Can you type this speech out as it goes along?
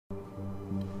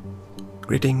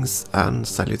Greetings and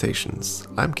salutations,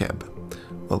 I'm Keb.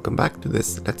 Welcome back to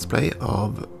this Let's Play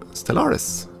of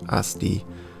Stellaris as the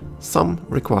Some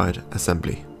Required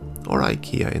Assembly, or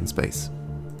IKEA in space.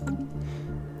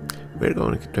 We're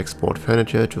going to export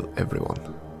furniture to everyone.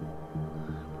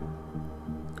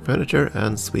 Furniture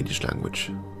and Swedish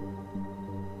language.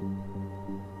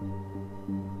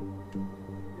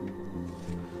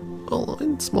 All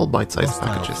in small bite-sized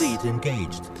packages. Fleet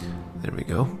engaged. There we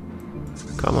go.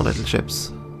 Come on, little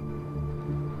ships.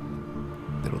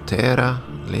 Rotera,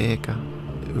 leka,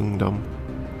 ungdom,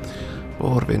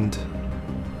 vårvind,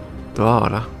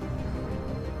 dvara,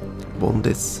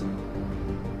 bondis,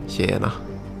 tjäna,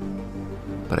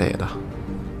 breda.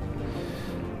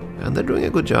 And they're doing a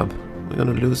good job. We're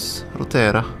gonna lose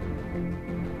rotera.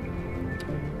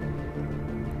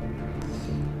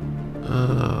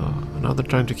 Now they're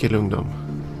trying to kill ungdom.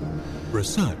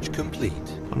 Research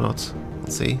complete. Or not.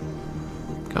 Let's see.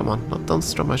 Come on, don't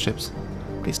destroy my ships.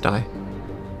 Please die.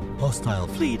 Hostile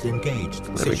fleet engaged.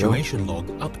 There we go. Situation log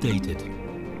updated.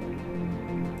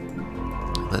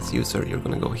 That's you, sir. You're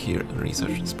gonna go here and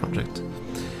research this project.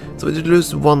 So we did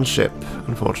lose one ship,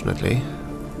 unfortunately.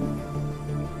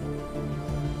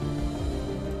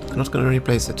 I'm not gonna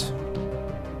replace it.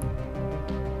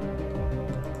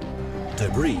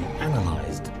 Debris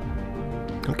analyzed.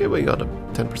 Okay, we got a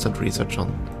 10% research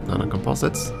on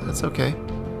nanocomposites. That's okay.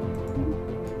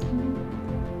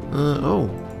 Oh,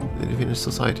 did you finish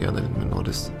society? I didn't even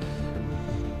notice.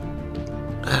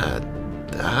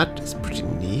 That is pretty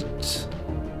neat.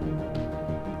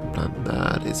 And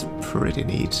that is pretty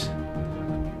neat.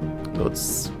 Though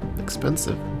it's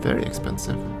expensive, very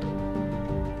expensive.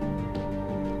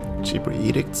 Cheaper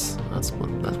edicts,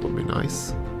 that would be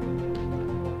nice.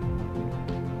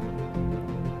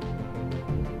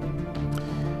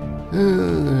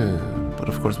 But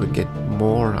of course we get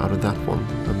more out of that one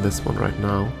than this one right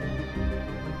now.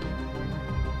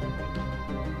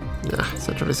 Nah,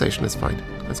 centralization is fine.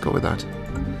 Let's go with that.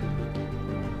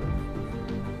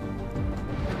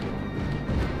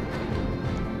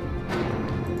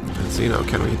 Let's see now,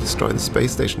 can we destroy the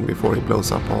space station before he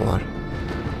blows up all our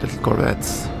little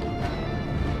corvettes?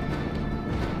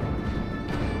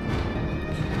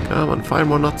 Come on, fire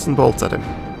more nuts and bolts at him.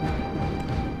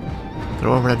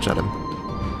 Throw a wrench at him.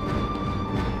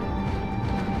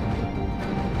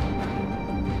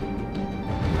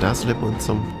 Dazzle him with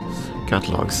some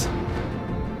catalogues.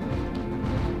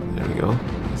 There we go.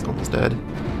 He's almost dead.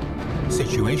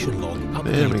 Situation log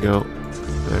updated. There we go.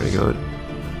 Very good.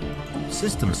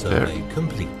 System survey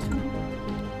complete.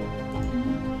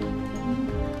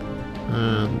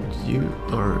 And you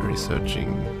are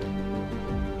researching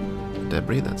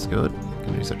debris, that's good. You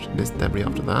can research this debris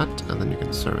after that, and then you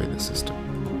can survey the system.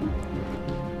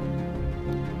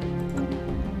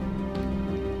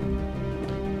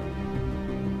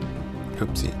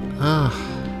 Oopsie. Ah.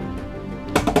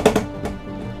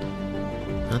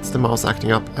 That's the mouse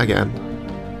acting up again.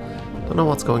 Don't know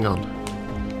what's going on.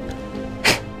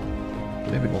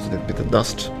 Maybe it was a little bit of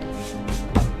dust.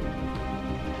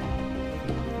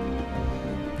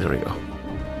 There we go.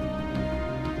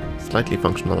 Slightly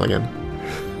functional again.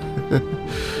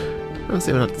 Let's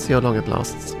see how long it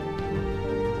lasts.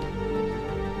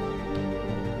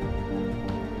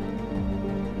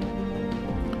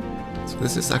 So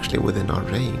this is actually within our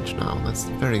range now. That's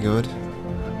very good.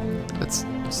 Let's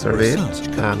survey it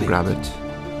and grab it.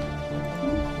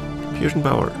 Fusion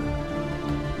power.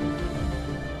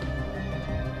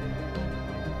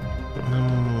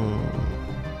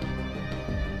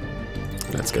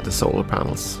 Let's get the solar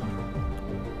panels.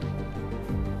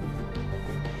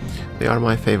 They are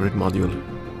my favorite module,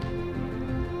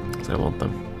 so I want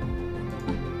them.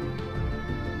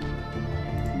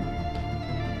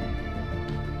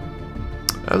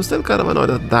 I'm still kind of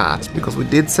annoyed at that, because we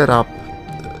did set up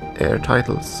air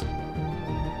titles,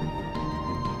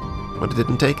 but it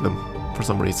didn't take them for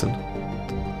some reason.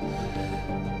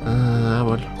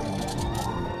 Well.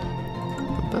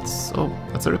 But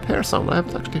that's a repair sound. I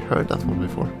haven't actually heard that one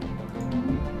before.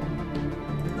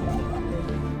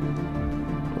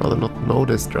 Rather not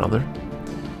noticed, rather.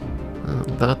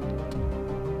 That...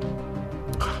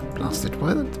 Blast it,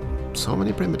 why are there so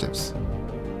many primitives?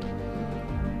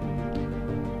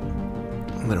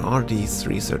 And there are these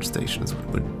research stations which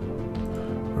would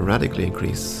radically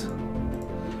increase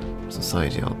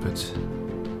society output.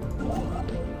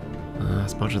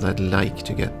 As much as I'd like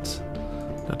to get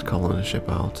that colony ship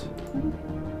out.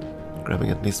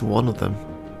 Grabbing at least one of them.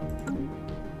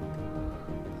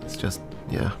 It's just,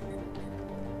 yeah.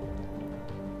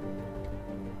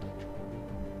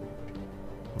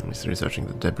 He's researching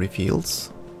the debris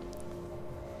fields.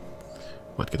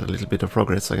 Might get a little bit of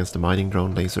progress against the mining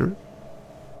drone laser.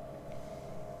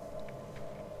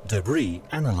 Debris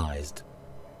analyzed.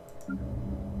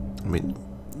 I mean,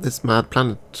 this mad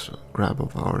planet grab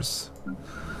of ours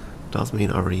does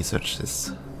mean our research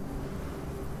is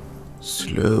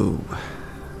slow.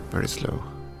 Very slow.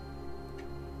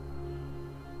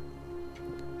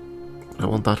 I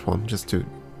want that one just to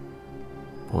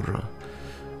border,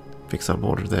 fix our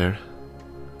border there.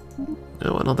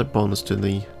 Oh, another bonus to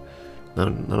the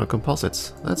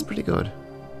nano-composites. That's pretty good.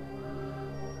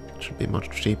 Should be much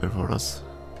cheaper for us.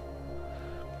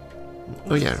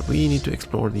 Oh yeah, we need to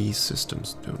explore these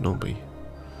systems too, don't we?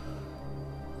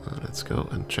 Let's go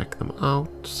and check them out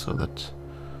so that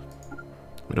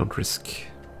we don't risk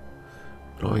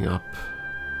blowing up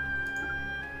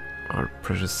our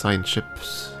precious science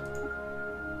ships.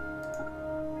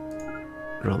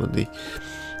 Rather it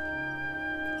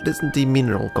isn't the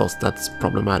mineral cost that's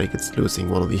problematic, it's losing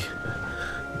one of the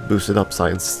boosted up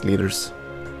science leaders.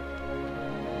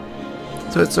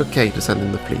 So it's okay to send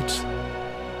in the fleet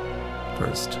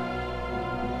first.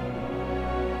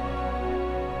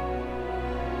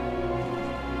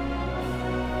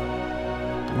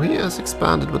 We has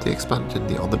expanded, but they expanded in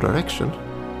the other direction.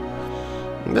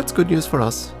 And that's good news for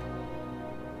us.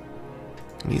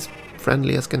 He's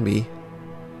friendly as can be.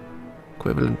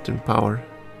 Equivalent in power.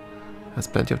 Has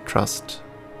plenty of trust.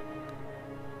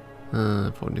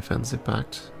 For defensive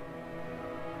pact.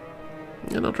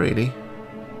 Yeah, not really.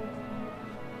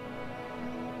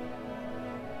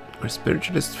 We're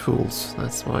spiritualist fools.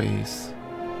 That's why he's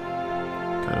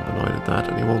kind of annoyed at that,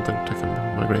 and he won't take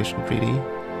a migration treaty.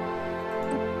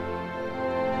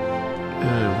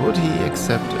 Would he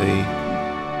accept a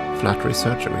flat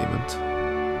research agreement?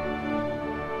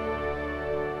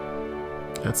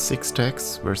 That's 6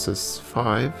 techs versus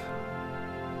 5.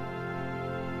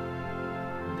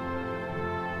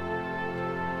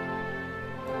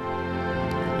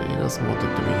 He doesn't want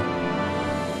it to be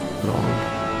long.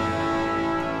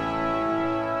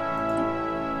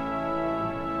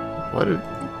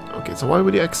 Okay, so why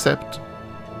would he accept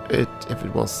it if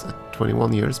it was at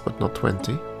 21 years but not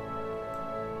 20?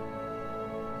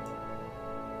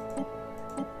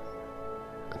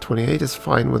 And 28 is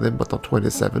fine with him but not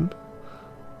 27.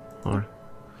 Or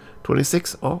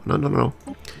 26? Oh, no.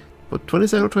 But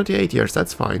 27 or 28 years,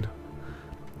 that's fine.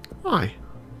 Why?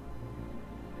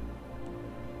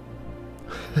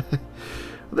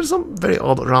 There's some very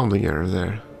odd rounding error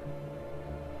there.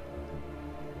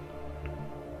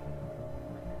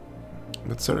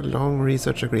 That's a long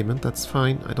research agreement, that's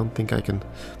fine. I don't think I can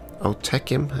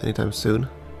out-tech him anytime soon.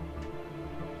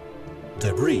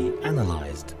 Debris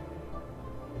analyzed.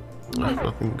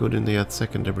 Nothing good in the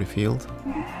second debris field.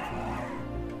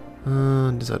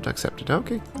 Deserved accepted.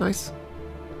 Okay, nice.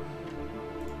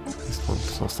 This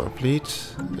one's hostile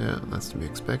fleet. Yeah, that's to be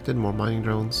expected. More mining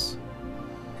drones.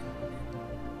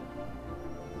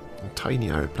 A tiny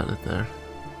arid planet there.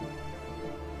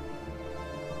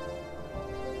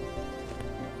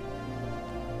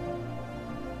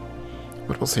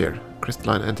 What was here?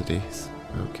 Crystalline entities.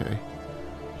 Okay.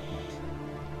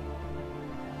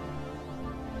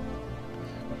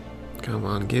 Come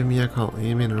on, give me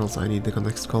minerals. I need the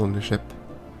next colony ship.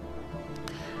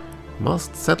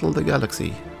 Must settle the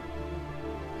galaxy.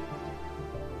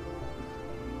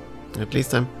 At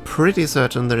least I'm pretty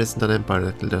certain there isn't an empire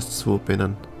that will just swoop in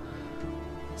and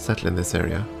settle in this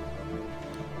area.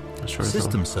 Sure,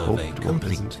 System survey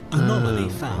complete. Anomaly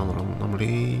found.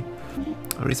 Anomaly.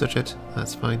 I'll research it.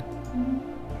 That's fine.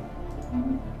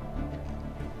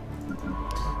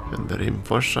 And the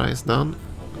Rimforsha is done.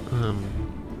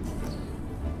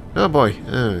 Oh boy.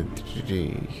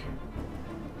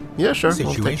 Yeah, sure.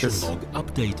 We'll take this. Log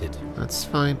updated. That's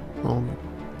fine. We'll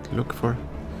look for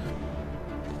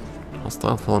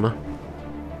hostile fauna.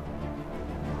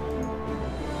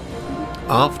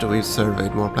 After we've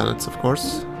surveyed more planets, of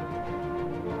course.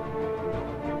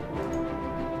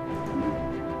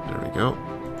 There we go.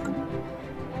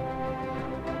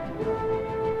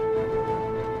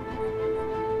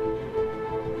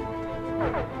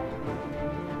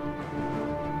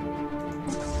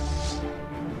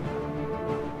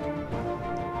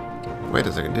 Wait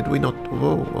a second, did we not...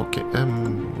 Whoa, okay,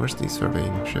 where's the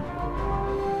surveying ship?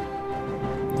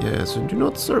 Yes, do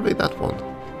not survey that one.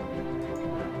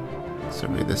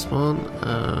 Survey this one,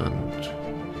 and...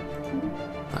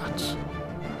 that.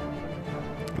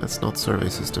 Let's not survey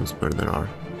systems where there are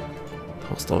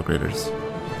hostile graders.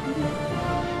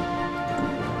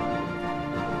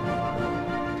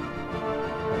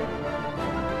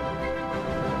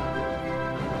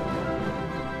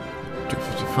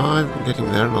 We're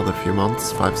getting there, another few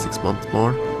months, 5-6 months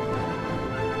more.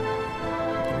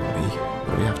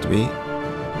 we have to be.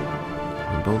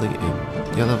 We're building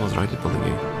a... Yeah, that was right, we're building a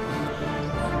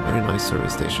very nice survey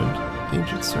station.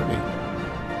 Ancient survey.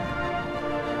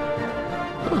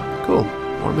 Oh, cool.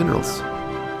 More minerals.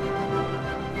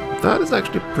 That is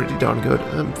actually pretty darn good.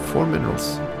 4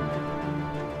 minerals.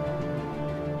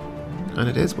 And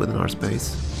it is within our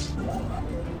space.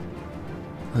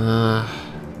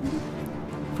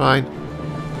 Fine.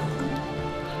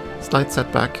 Slight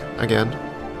setback again.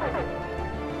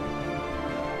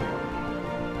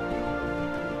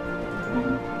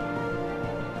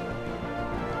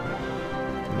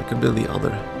 We can build the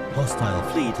other. Hostile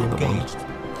fleet engaged.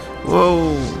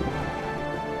 Whoa!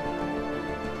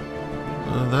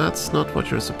 That's not what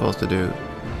you're supposed to do.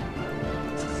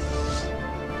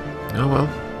 Oh well.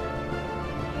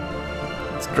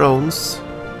 It's drones.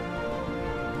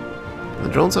 The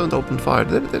drones haven't opened fire.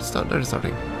 They're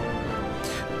starting.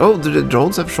 Oh, the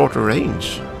drones have shorter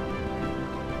range.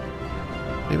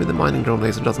 Maybe the mining drone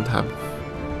laser doesn't have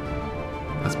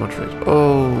as much range.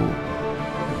 Oh,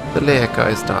 the Leica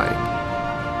is dying.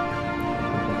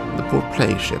 The poor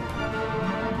play ship.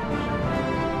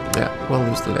 Yeah, we'll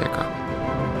lose the Leica.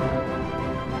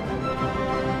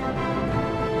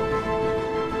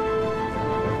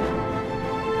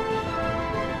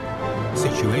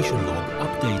 Situation log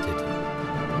updated.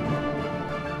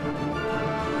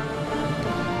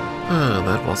 Ah,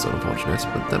 that was unfortunate,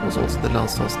 but that was also the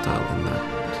last hostile in that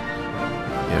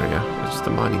area. It's just a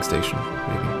mining station,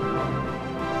 maybe.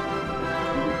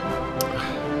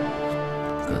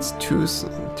 That's two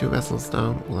vessels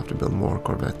down. We'll have to build more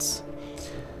corvettes.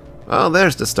 Well,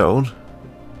 there's the stone.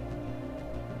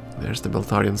 There's the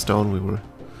Beltarian stone we were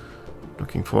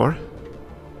looking for.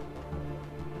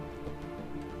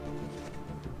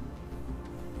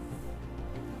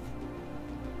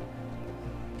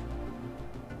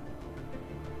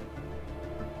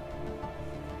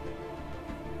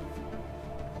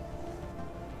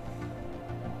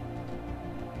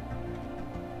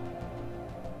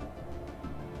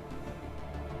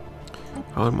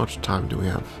 How much time do we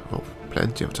have? Oh,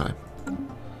 plenty of time.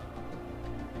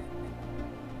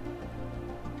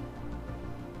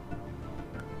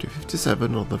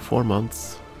 $257 of the 4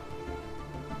 months.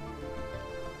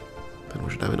 Then we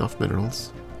should have enough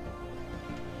minerals.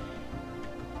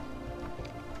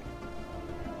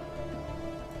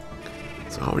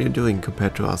 So how are you doing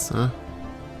compared to us, huh?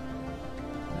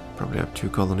 Probably have 2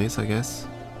 colonies, I guess.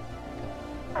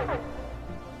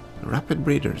 Rapid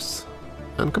breeders.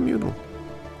 And communal.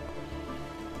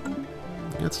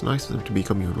 It's nice for them to be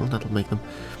communal. That'll make them...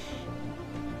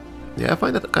 Yeah, I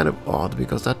find that kind of odd,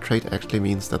 because that trait actually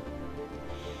means that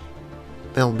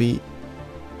they'll be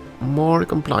more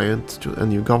compliant to a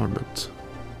new government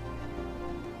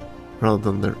rather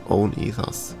than their own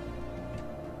ethos.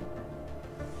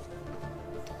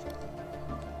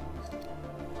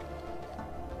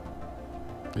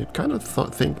 You'd kind of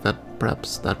think that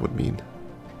perhaps that would mean...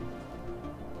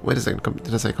 Wait a second,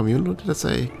 did I say communal or did I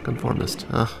say conformist?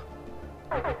 Ah.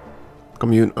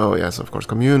 Oh yes, of course,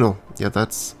 communal. Yeah,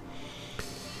 that's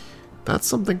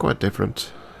something quite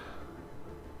different.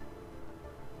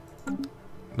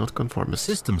 Not conformist.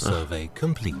 System survey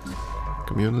complete.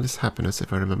 Communal is happiness,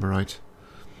 if I remember right.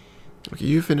 Okay,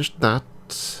 you finished that.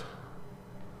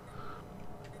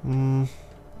 Go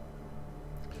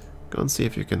and see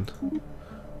if you can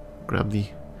grab the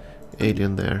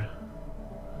alien there.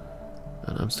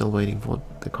 And I'm still waiting for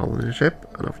the colony ship,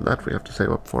 and after that we have to save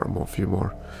up for a few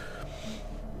more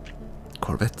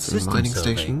corvettes and mining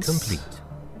stations. Complete.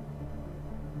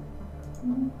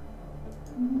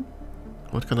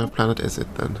 What kind of planet is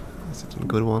it then? Is it a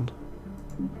good one?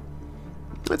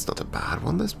 It's not a bad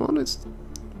one, this one. It's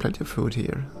plenty of food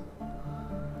here.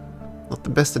 Not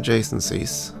the best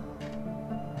adjacencies.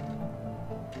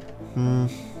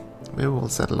 Maybe we'll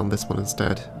settle on this one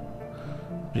instead.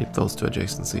 Reap those 2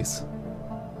 adjacencies.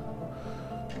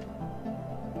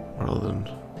 Rather than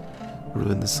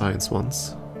ruin the science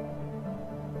ones.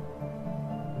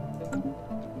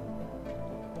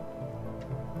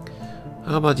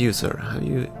 How about you, sir? Have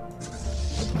you...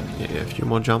 Yeah, a few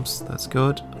more jumps, that's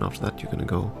good. And after that you're gonna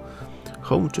go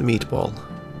home to Meatball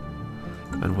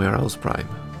and Warehouse Prime.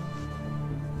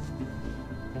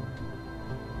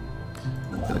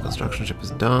 The construction ship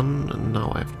is done, and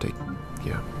now I have to take...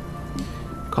 yeah.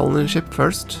 Colony ship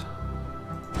first.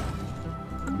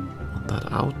 Want that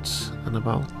out and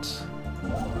about.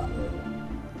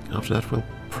 After that we'll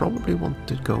probably want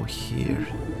to go here.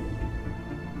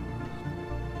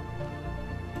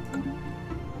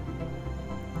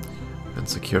 And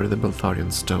secure the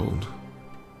Beltarian stone.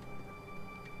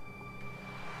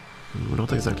 We're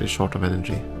not exactly short of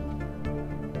energy.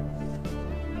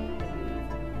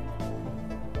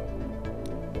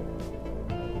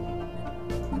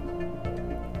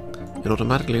 It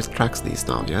automatically tracks these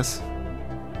now, yes?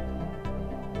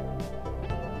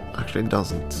 Actually, it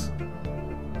doesn't.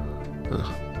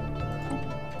 Ugh.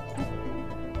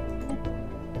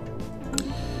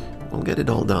 We'll get it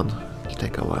all done. It'll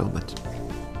take a while, but...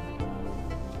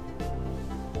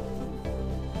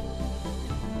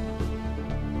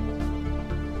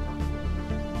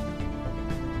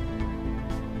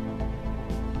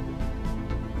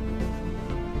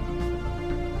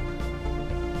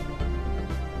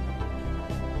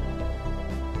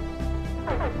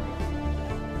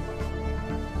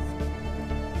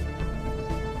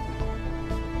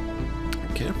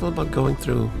 Careful about going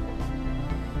through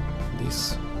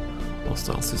these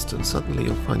hostile systems. Suddenly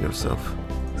you'll find yourself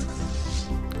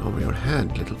over your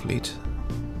head, little fleet.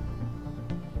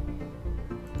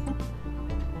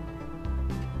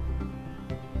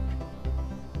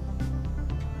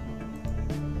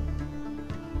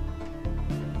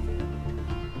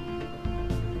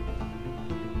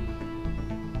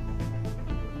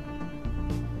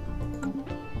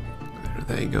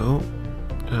 There they go.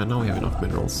 Now we have enough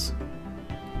minerals.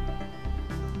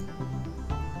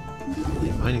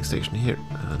 Mining station here,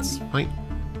 that's fine.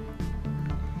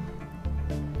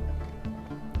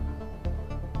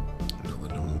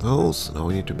 Another one of those. Now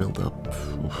we need to build up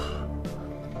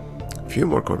a few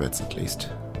more corvettes at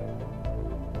least.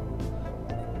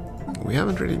 We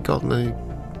haven't really gotten any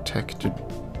tech to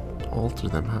alter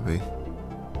them, have we?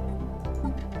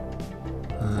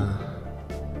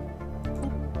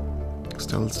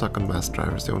 Still stuck on mass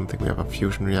drivers. The only thing we have are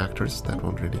fusion reactors. That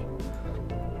won't really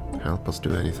help us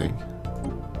do anything.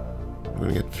 We're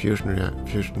gonna get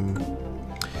fusion.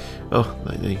 Oh,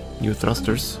 the new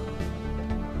thrusters.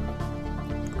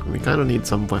 We kind of need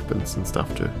some weapons and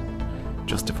stuff to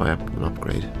justify an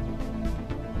upgrade.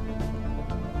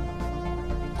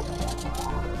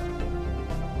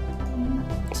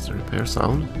 What's the repair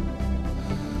sound?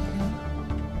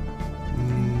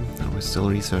 Are we still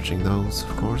researching those,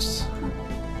 of course?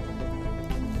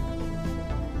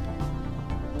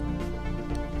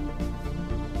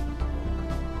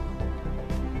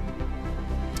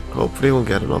 Hopefully we'll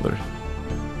get another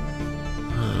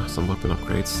some weapon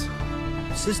upgrades.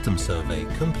 System survey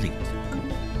complete.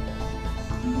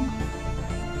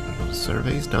 The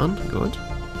survey's done, good.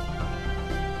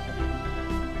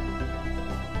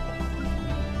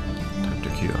 Time to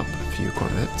queue up a few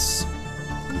corvettes.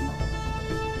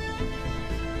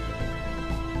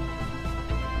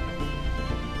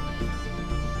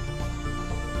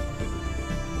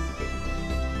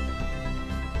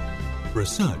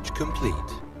 Research complete.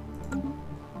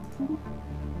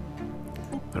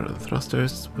 Where are the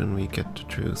thrusters when we get to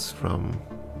choose from?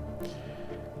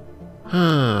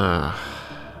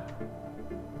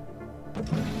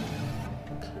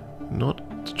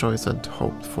 Not the choice I'd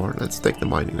hoped for. Let's take the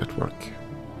mining network.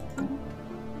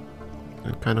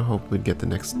 I kind of hope we'd get the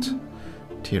next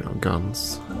tier of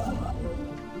guns,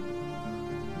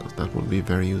 because that would be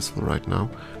very useful right now.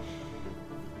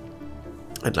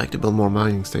 I'd like to build more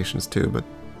mining stations too, but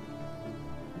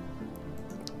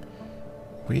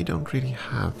we don't really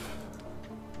have...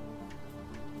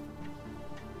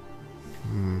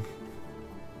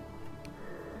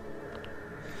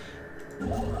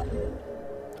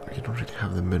 We don't really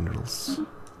have the minerals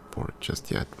for it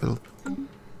just yet. Well,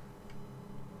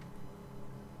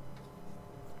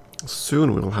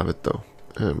 soon we'll have it though.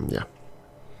 Yeah.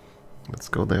 Let's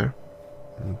go there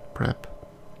and prep.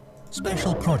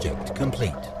 Special project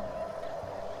complete.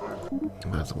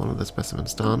 That's one of the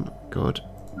specimens done. Good.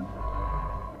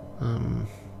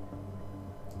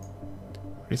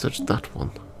 Research that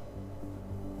one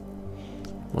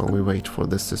while we wait for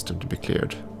this system to be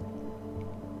cleared.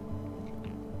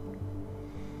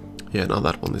 Yeah, now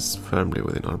that one is firmly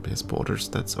within our base borders.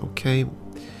 That's okay,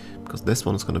 because this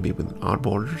one is going to be within our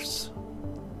borders,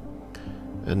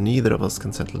 and neither of us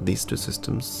can settle these two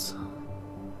systems.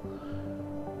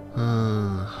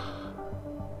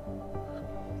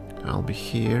 I'll be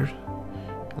here,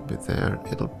 I'll be there.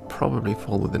 It'll probably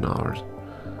fall within our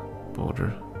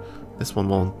border. This one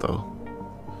won't though.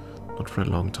 Not for a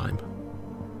long time.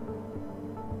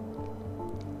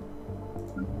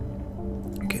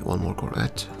 Okay, one more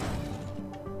corvette.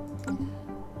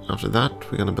 After that,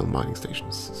 we're gonna build mining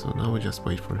stations. So now we just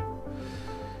wait for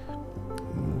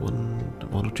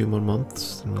one or two more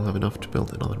months, and we'll have enough to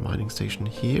build another mining station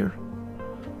here.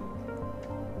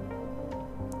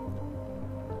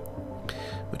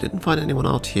 We didn't find anyone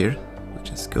out here,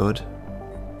 which is good.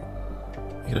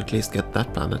 We can at least get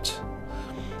that planet.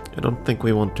 I don't think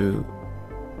we want to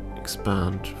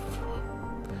expand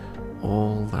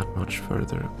all that much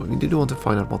further. We do want to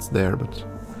find out what's there, but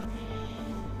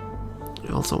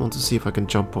I also want to see if I can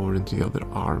jump over into the other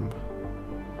arm.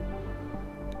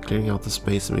 Clearing out the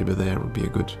space maybe there would be a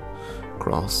good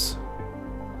cross.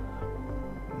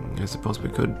 I suppose we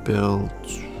could build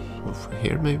over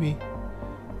here maybe?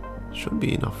 Should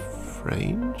be enough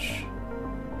range.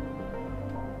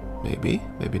 Maybe,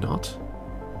 maybe not.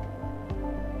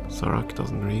 Sarak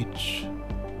doesn't reach.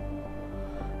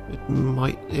 It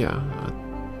might, yeah, a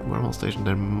wormhole station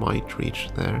there might reach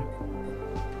there.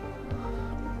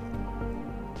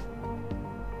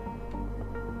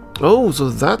 Oh, so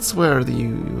that's where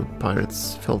the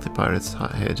pirates, filthy pirates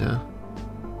head, huh?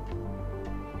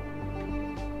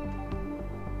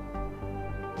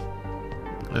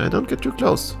 Don't get too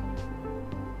close.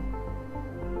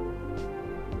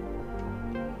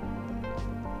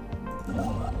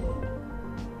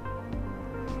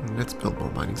 Let's build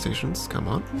more mining stations, come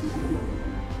on.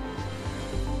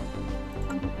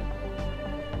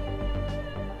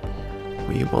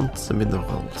 We want the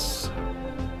minerals.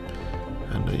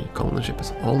 And the colony ship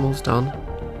is almost done.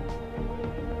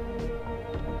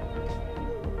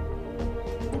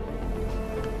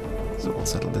 So we'll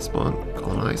settle this one,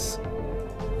 colonize.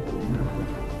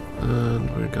 And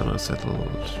we're gonna settle...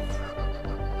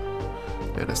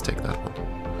 Yeah, let's take that one.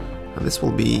 And this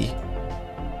will be...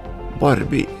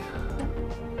 Barbie.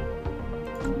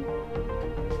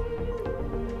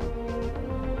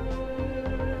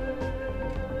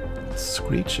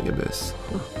 Screeching abyss.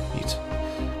 Oh, neat.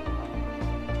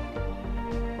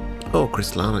 Oh,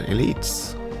 Crystallana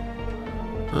elites.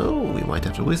 Oh, we might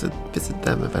have to visit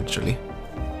them eventually.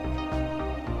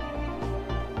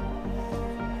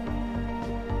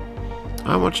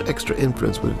 How much extra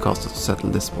influence will it cost us to settle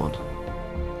this one?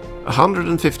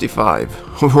 155.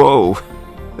 Whoa.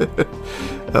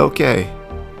 Okay.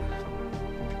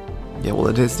 Yeah, well,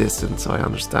 it is distant, so I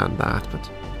understand that, but...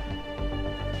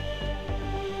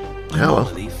 Oh, well.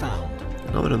 Found.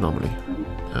 Another anomaly.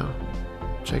 Oh,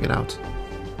 check it out.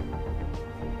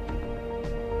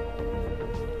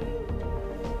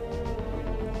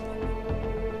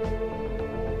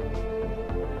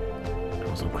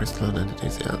 Some crystalline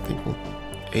entities, yeah, I think we'll...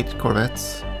 8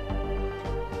 corvettes.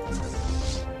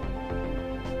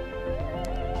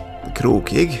 The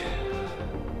Krokig.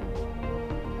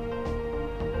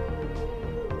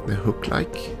 The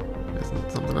hook-like.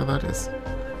 Isn't something like that, is?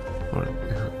 Or...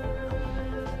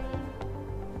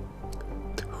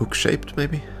 hook-shaped,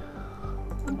 maybe?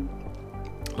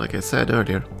 Like I said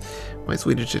earlier, my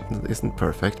Swedish isn't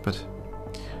perfect, but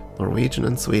Norwegian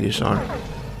and Swedish are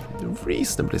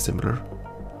reasonably similar.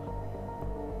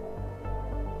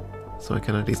 So I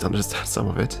can at least understand some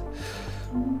of it.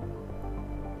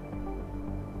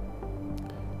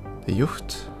 The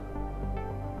Yucht.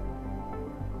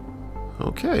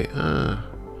 Okay,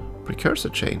 precursor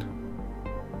chain.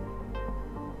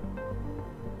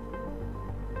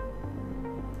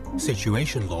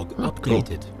 Situation log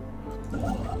updated. I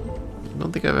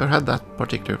don't think I've ever had that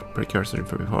particular precursor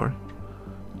info before.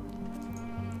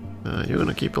 You're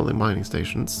gonna keep all the mining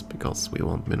stations because we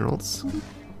want minerals.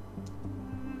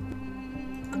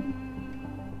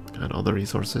 And other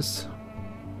resources.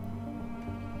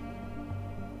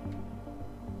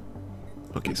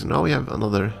 Okay, so now we have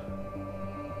another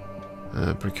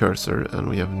precursor, and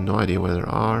we have no idea where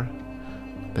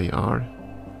they are.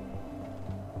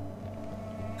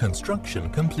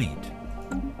 Construction complete.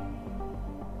 And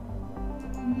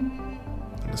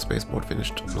the spaceport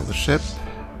finished another ship.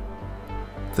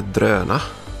 The Dröna.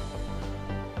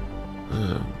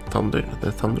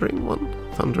 The thundering one?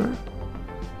 Thunderer?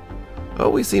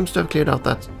 Oh, he seems to have cleared out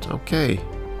that... Okay.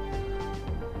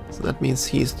 So that means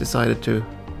he's decided to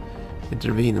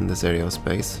intervene in this area of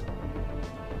space.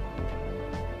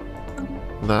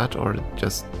 That, or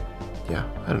just... Yeah,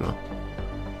 I don't know.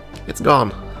 It's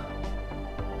gone.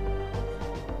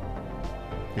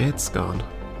 It's gone.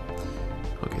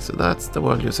 Okay, so that's the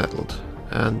world you settled.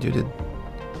 And you did...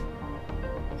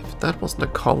 If that wasn't a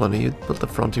colony, you built a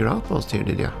frontier outpost here,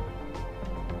 did ya?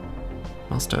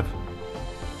 Must have.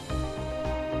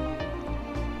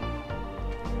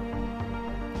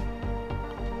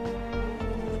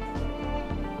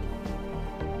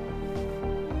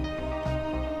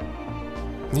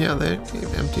 Yeah, they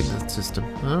emptied the system.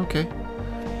 Okay.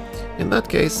 In that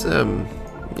case,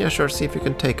 yeah, sure, see if you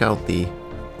can take out the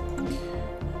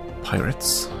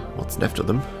pirates. What's left of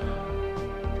them.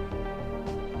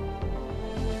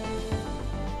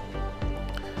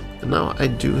 And now I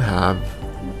do have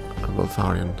a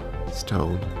Voltharian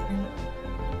stone.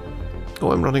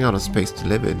 Oh, I'm running out of space to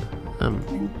live in.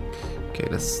 Okay,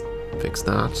 let's fix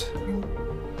that.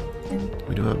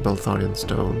 We do have Voltharian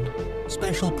stone.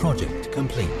 Special project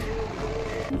complete.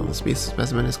 Well, the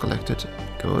specimen is collected.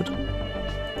 Good.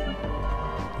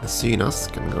 The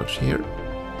Synas can go here.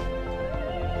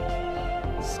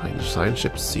 Sign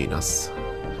ship Synas.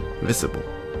 Visible.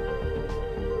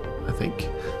 I think.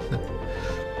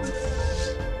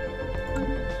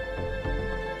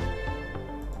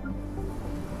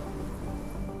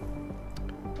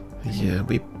 Yeah,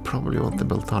 we probably want the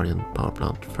Beltarian power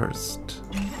plant first.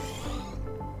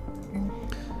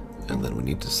 And then we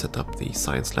need to set up the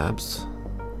science labs.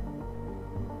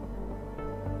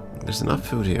 There's enough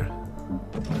food here.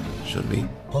 Should be.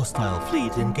 Hostile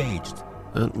fleet engaged.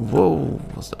 And whoa,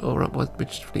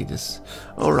 which fleet is?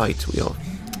 All right, we are.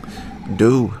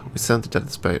 We sent it at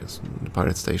the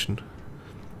pirate station.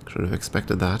 Should have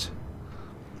expected that.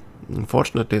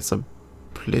 Unfortunately, it's a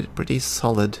pretty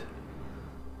solid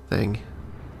thing.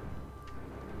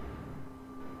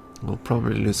 We'll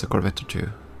probably lose a corvette or two.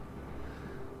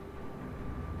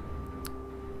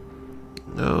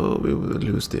 No, we will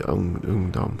lose the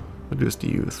Ungdom. We'll lose the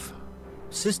youth.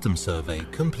 System survey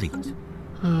complete.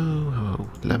 Oh,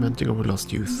 lamenting over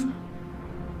lost youth.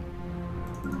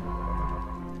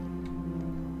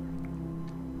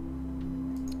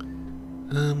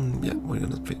 Yeah, we're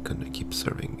gonna keep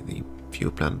serving the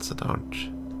few planets that aren't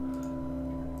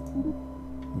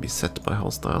beset by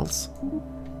hostiles.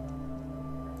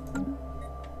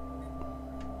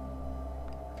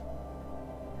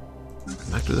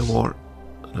 Back to the war,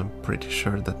 and I'm pretty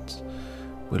sure that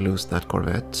we'll lose that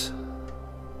corvette.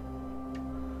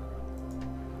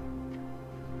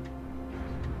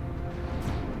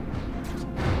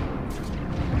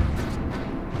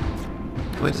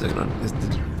 Wait a second,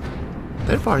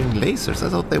 they're firing lasers. I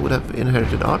thought they would have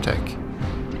inherited our tech.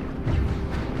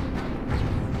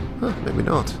 Huh, maybe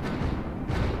not.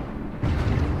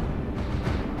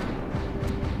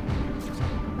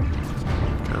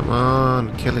 Come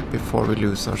on, kill it before we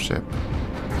lose our ship.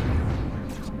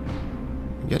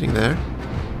 Getting there.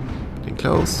 Getting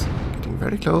close. Getting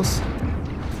very close.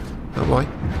 Oh boy.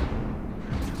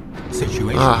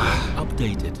 Situation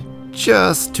updated.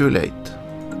 Just too late.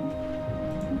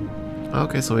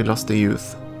 Okay, so we lost the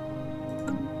youth.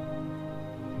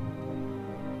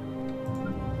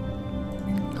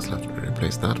 Let's have to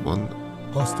replace that one.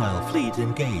 Hostile fleet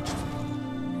engaged.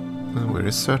 We're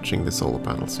researching the solar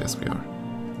panels, yes we are.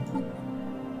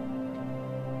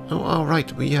 Oh, right,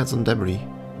 we had some debris.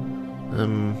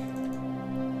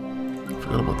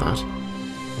 Forgot about that.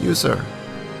 You, sir.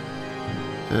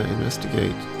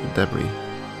 Investigate the debris.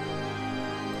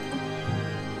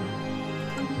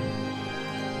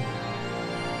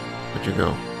 Where'd you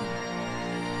go?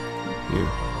 You.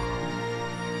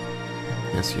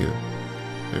 Yes, you.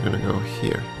 You're gonna go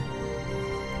here.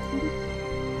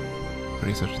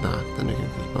 Research that, then you can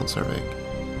keep on surveying.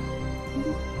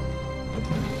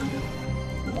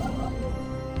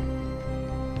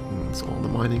 So all the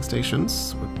mining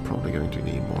stations, we're probably going to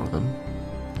need more of them.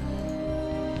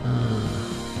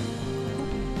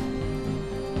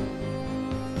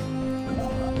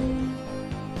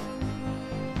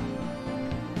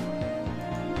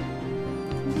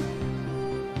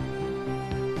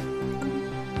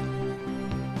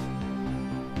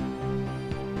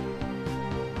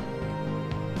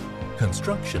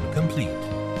 Construction complete.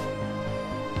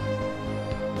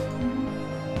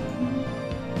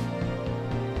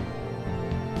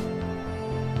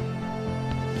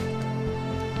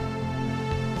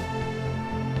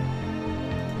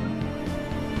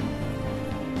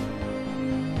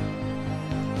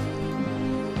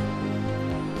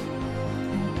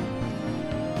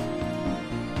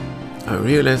 I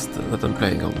realized that I'm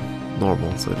playing on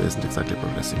normal, so it isn't exactly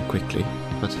progressing quickly,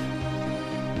 but...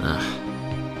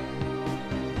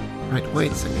 Right,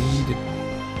 wait a second, he did...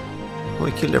 Oh,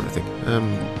 he killed everything.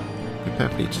 Repair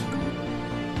fleet.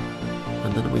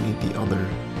 And then we need the other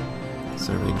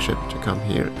surveying ship to come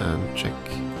here and check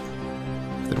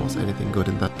if there was anything good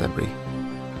in that debris.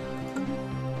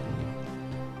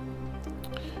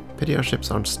 Pity our ships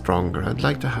aren't stronger. I'd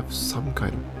like to have some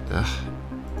kind of...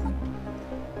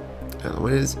 well,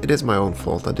 it is my own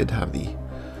fault. I did have the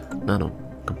nano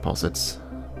composites,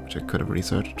 which I could have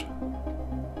researched.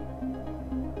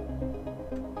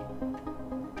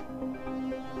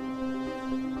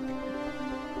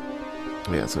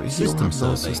 Yeah, so you don't have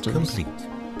those systems. Complete.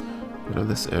 You know,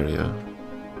 this area.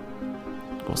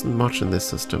 Wasn't much in this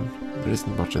system. There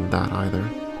isn't much in that either.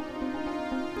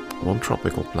 One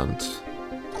tropical planet.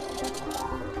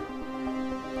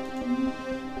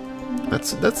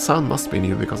 That sound must be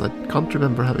new, because I can't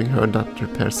remember having heard that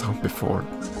repair sound before.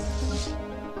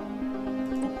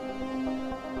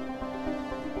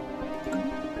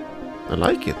 I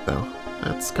like it though.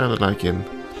 It's kind of like in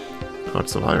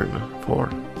Hearts of Iron 4.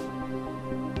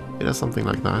 It has something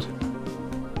like that.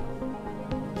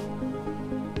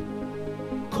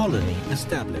 Colony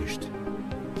established.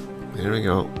 Here we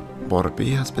go. Water B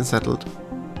has been settled.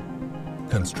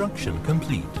 Construction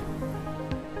complete.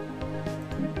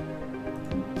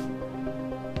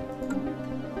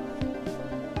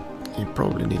 You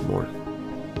probably need more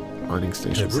mining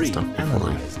stations Debris and stuff before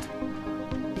analyzed.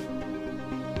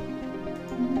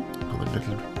 another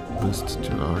little boost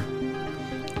to our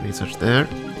research there.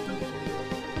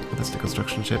 That's the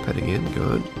construction ship heading in,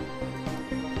 good.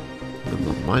 Then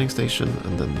the mining station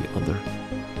and then the other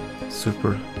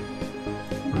super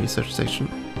research station.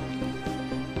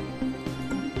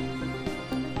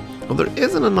 Oh, there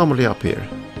is an anomaly up here.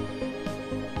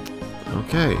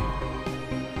 Okay.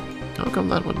 How come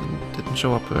that one didn't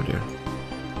show up earlier?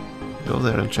 Go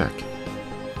there and check.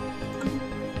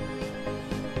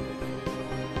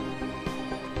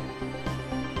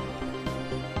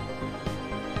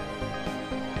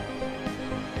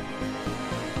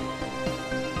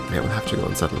 Yeah, we'll have to go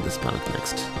and settle this planet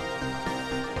next.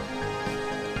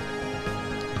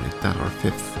 Make that our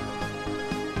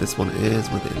 5th. This one is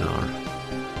within our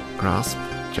grasp,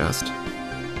 just.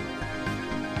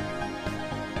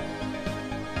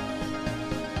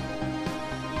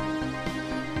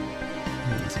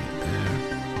 Is it there?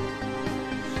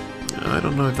 I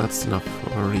don't know if that's enough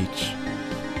of a reach.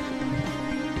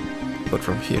 But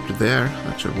from here to there,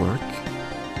 that should work.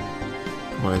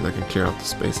 While I can clear out the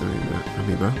space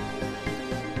amoeba.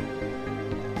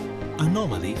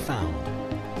 Anomaly found.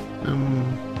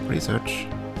 Research.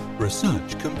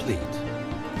 Research complete.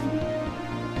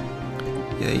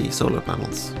 Yay, solar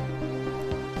panels.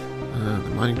 The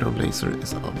mining drone laser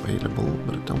is available,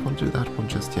 but I don't want to do that one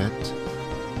just yet.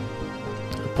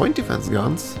 Point defense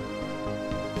guns.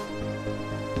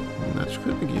 That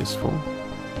could be useful.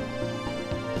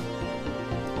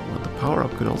 But the power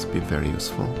up could also be very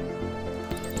useful.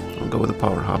 I'll go with the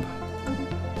power hub.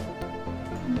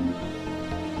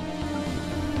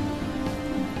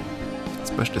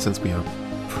 Especially since we are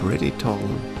pretty tall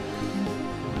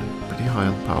and pretty high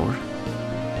on power.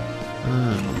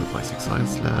 On the basic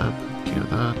science lab, clear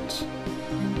that.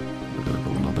 We're gonna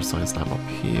build another science lab up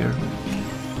here.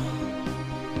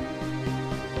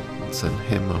 And send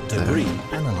him up Debris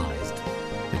there. analyzed.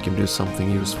 Make him do something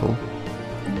useful.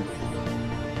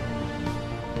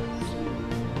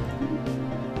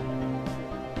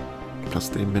 Plus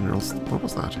the minerals. What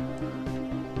was that?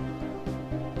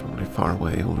 Probably far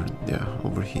away over, yeah,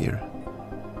 over here.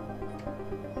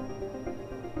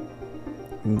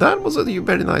 That was a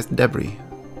very nice debris.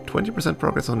 20%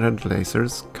 progress on red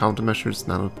lasers, countermeasures,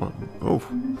 nanopod. Oh,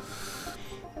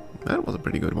 that was a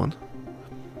pretty good one.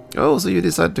 Oh, so you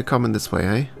decided to come in this way,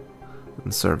 eh?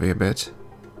 And survey a bit.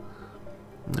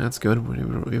 That's good.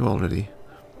 We've already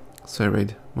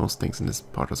surveyed most things in this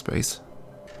part of space.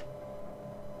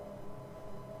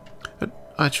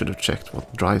 I should have checked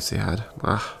what drives he had.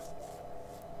 Ah.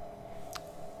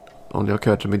 Only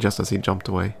occurred to me just as he jumped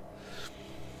away.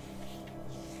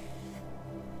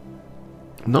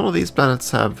 None of these planets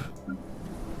have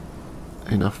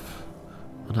enough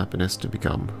unhappiness to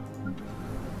become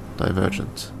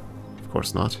divergent. Of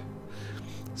course not.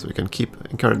 So we can keep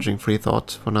encouraging free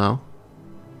thought for now.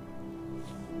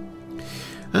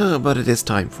 But it is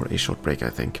time for a short break,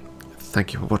 I think.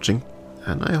 Thank you for watching,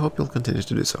 and I hope you'll continue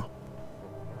to do so.